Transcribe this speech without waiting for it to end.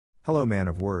Hello, man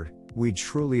of word, we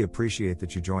truly appreciate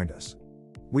that you joined us.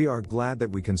 We are glad that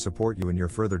we can support you in your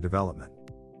further development.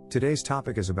 Today's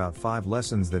topic is about 5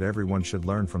 lessons that everyone should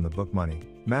learn from the book Money,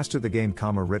 Master the Game,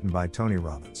 written by Tony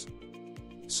Robbins.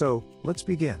 So, let's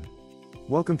begin.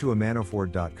 Welcome to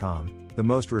amanofword.com, the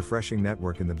most refreshing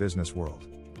network in the business world.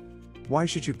 Why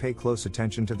should you pay close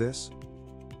attention to this?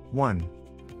 1.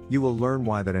 You will learn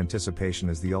why that anticipation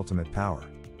is the ultimate power.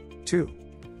 2.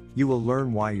 You will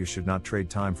learn why you should not trade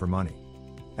time for money.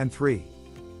 And 3.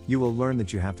 You will learn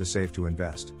that you have to save to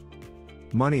invest.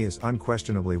 Money is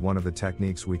unquestionably one of the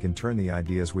techniques we can turn the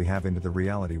ideas we have into the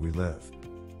reality we live.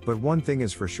 But one thing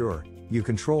is for sure, you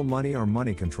control money or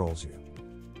money controls you.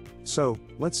 So,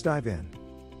 let's dive in.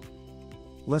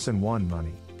 Lesson 1: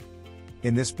 Money.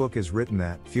 In this book is written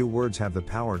that few words have the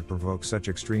power to provoke such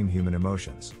extreme human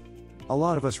emotions. A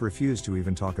lot of us refuse to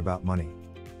even talk about money.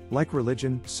 Like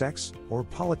religion, sex, or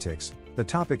politics, the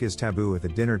topic is taboo at the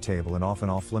dinner table and often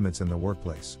off limits in the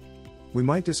workplace. We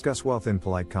might discuss wealth in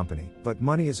polite company, but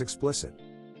money is explicit.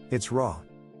 It's raw.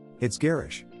 It's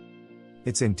garish.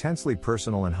 It's intensely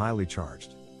personal and highly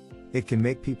charged. It can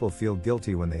make people feel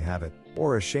guilty when they have it,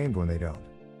 or ashamed when they don't.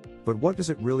 But what does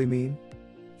it really mean?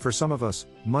 For some of us,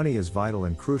 money is vital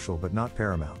and crucial but not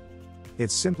paramount.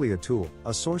 It's simply a tool,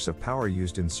 a source of power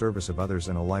used in service of others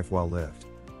and a life well lived.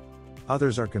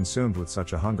 Others are consumed with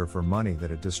such a hunger for money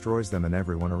that it destroys them and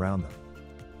everyone around them.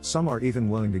 Some are even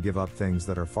willing to give up things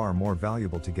that are far more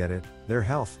valuable to get it: their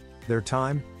health, their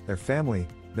time, their family,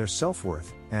 their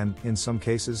self-worth, and, in some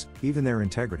cases, even their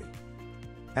integrity.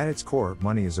 At its core,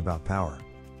 money is about power.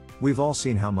 We've all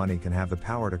seen how money can have the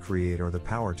power to create or the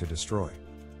power to destroy.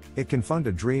 It can fund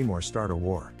a dream or start a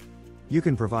war. You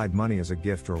can provide money as a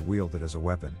gift or wield it as a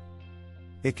weapon.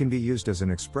 It can be used as an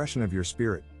expression of your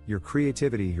spirit, your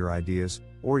creativity, your ideas,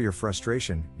 or your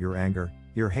frustration, your anger,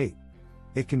 your hate.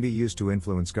 It can be used to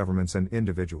influence governments and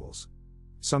individuals.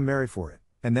 Some marry for it,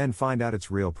 and then find out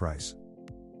its real price.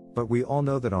 But we all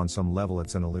know that on some level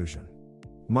it's an illusion.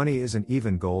 Money isn't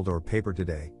even gold or paper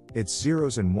today, it's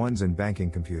zeros and ones in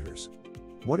banking computers.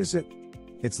 What is it?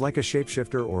 It's like a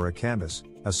shapeshifter or a canvas,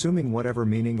 assuming whatever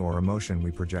meaning or emotion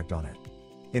we project on it.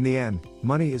 In the end,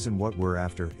 money isn't what we're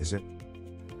after, is it?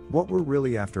 What we're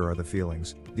really after are the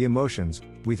feelings, the emotions,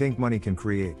 we think money can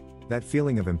create, that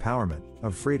feeling of empowerment,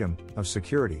 of freedom, of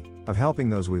security, of helping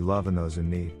those we love and those in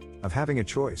need, of having a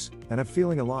choice, and of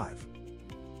feeling alive.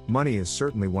 Money is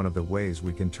certainly one of the ways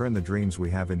we can turn the dreams we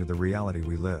have into the reality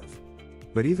we live.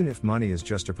 But even if money is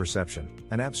just a perception,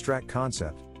 an abstract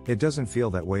concept, it doesn't feel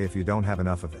that way if you don't have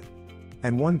enough of it.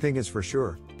 And one thing is for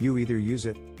sure, you either use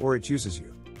it, or it uses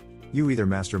you. You either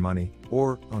master money,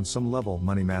 or, on some level,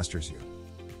 money masters you.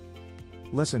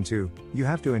 Lesson 2: You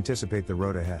have to anticipate the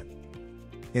road ahead.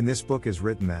 In this book is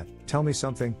written that, tell me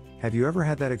something, have you ever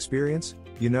had that experience?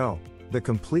 You know, the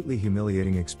completely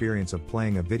humiliating experience of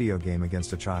playing a video game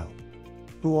against a child.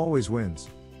 Who always wins?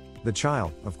 The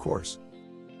child, of course.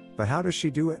 But how does she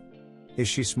do it? Is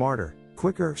she smarter,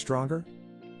 quicker, stronger?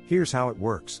 Here's how it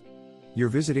works. You're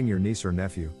visiting your niece or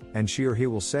nephew, and she or he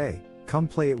will say, "Come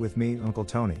play it with me, Uncle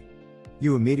Tony."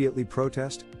 You immediately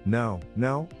protest, No,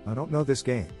 I don't know this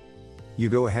game." You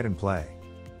go ahead and play.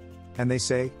 And they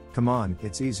say, "Come on,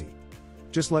 it's easy.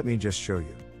 Just let me just show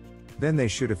you." Then they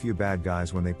shoot a few bad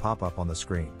guys when they pop up on the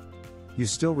screen. You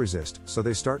still resist, so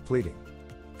they start pleading.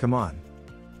 Come on.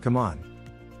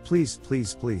 Please.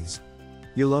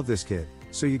 You love this kid,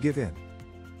 so you give in.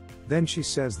 Then she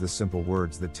says the simple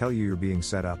words that tell you you're being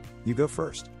set up, you go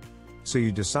first. So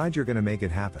you decide you're gonna make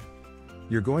it happen.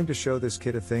 You're going to show this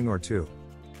kid a thing or two.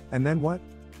 And then what?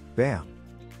 Bam.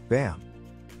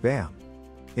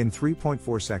 In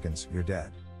 3.4 seconds, you're dead.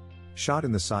 Shot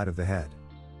in the side of the head.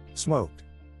 Smoked.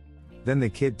 Then the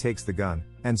kid takes the gun,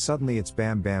 and suddenly it's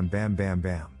bam.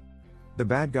 The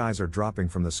bad guys are dropping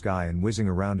from the sky and whizzing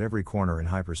around every corner in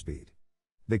hyperspeed.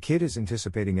 The kid is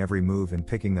anticipating every move and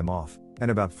picking them off,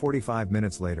 and about 45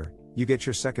 minutes later, you get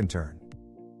your second turn.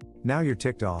 Now you're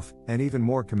ticked off, and even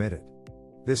more committed.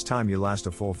 This time you last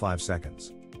a full 5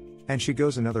 seconds. And she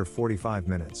goes another 45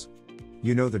 minutes.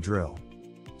 You know the drill.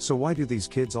 So why do these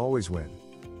kids always win?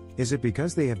 Is it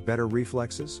because they have better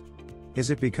reflexes?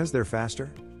 Is it because they're faster?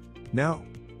 No.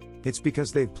 It's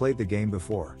because they've played the game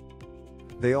before.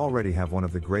 They already have one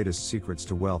of the greatest secrets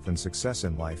to wealth and success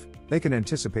in life: they can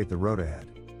anticipate the road ahead.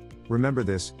 Remember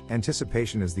this,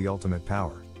 anticipation is the ultimate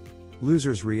power.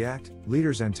 Losers react,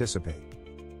 leaders anticipate.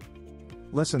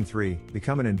 Lesson 3: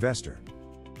 Become an investor.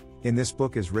 In this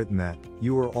book is written that,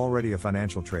 you are already a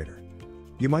financial trader.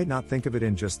 You might not think of it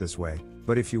in just this way,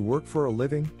 but if you work for a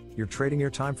living, you're trading your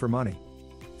time for money.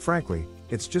 Frankly,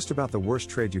 it's just about the worst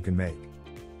trade you can make.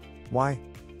 Why?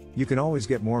 You can always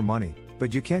get more money,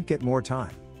 but you can't get more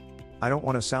time. I don't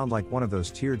want to sound like one of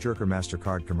those tear-jerker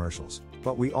MasterCard commercials,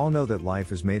 but we all know that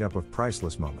life is made up of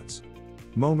priceless moments.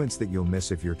 Moments that you'll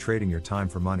miss if you're trading your time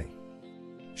for money.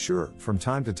 Sure, from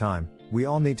time to time, we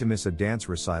all need to miss a dance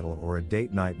recital or a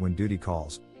date night when duty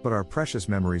calls, but our precious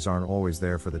memories aren't always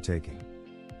there for the taking.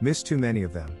 Miss too many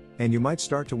of them, and you might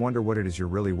start to wonder what it is you're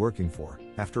really working for,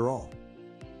 after all.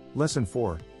 Lesson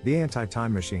 4, the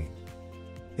Anti-Time Machine.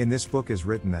 In this book is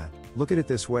written that, look at it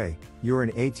this way, you're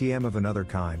an ATM of another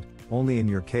kind, only in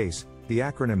your case, the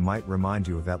acronym might remind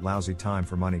you of that lousy time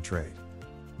for money trade.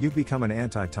 You've become an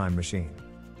anti-time machine.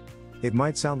 It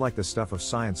might sound like the stuff of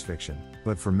science fiction,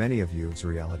 but for many of you it's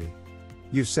reality.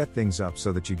 You've set things up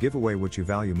so that you give away what you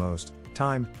value most,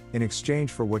 time, in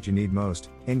exchange for what you need most,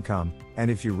 income,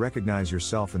 and if you recognize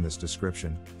yourself in this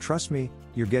description, trust me,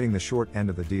 you're getting the short end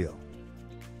of the deal.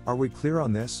 Are we clear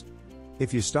on this?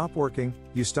 If you stop working,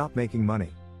 you stop making money.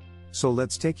 So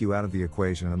let's take you out of the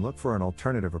equation and look for an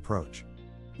alternative approach.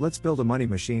 Let's build a money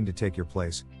machine to take your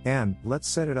place, and let's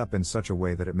set it up in such a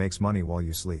way that it makes money while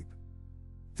you sleep.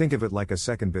 Think of it like a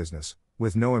second business,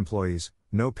 with no employees,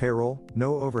 no payroll,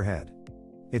 no overhead.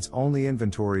 Its only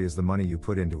inventory is the money you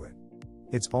put into it.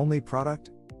 Its only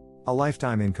product? A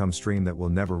lifetime income stream that will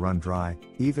never run dry,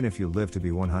 even if you live to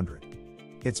be 100.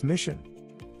 Its mission?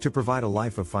 To provide a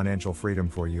life of financial freedom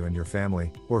for you and your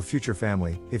family, or future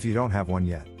family, if you don't have one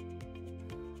yet.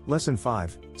 Lesson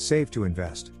 5, Save to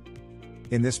Invest.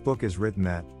 In this book is written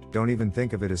that, don't even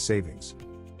think of it as savings.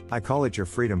 I call it your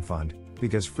freedom fund,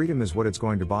 because freedom is what it's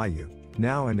going to buy you,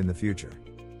 now and in the future.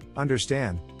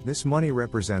 Understand, this money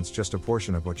represents just a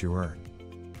portion of what you earn.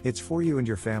 It's for you and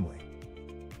your family.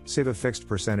 Save a fixed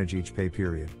percentage each pay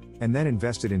period, and then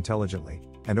invest it intelligently,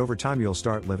 and over time you'll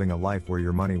start living a life where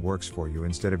your money works for you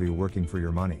instead of you working for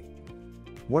your money.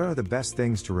 What are the best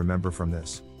things to remember from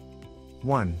this?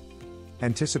 1.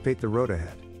 Anticipate the road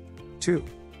ahead. 2.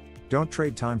 Don't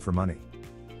trade time for money.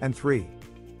 And 3.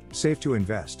 Save to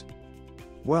invest.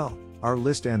 Well, our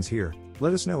list ends here.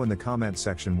 Let us know in the comment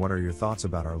section what are your thoughts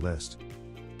about our list.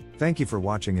 Thank you for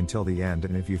watching until the end,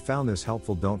 and if you found this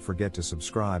helpful, don't forget to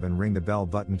subscribe and ring the bell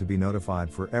button to be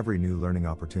notified for every new learning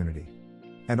opportunity.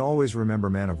 And always remember,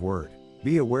 man of word,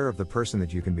 be aware of the person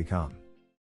that you can become.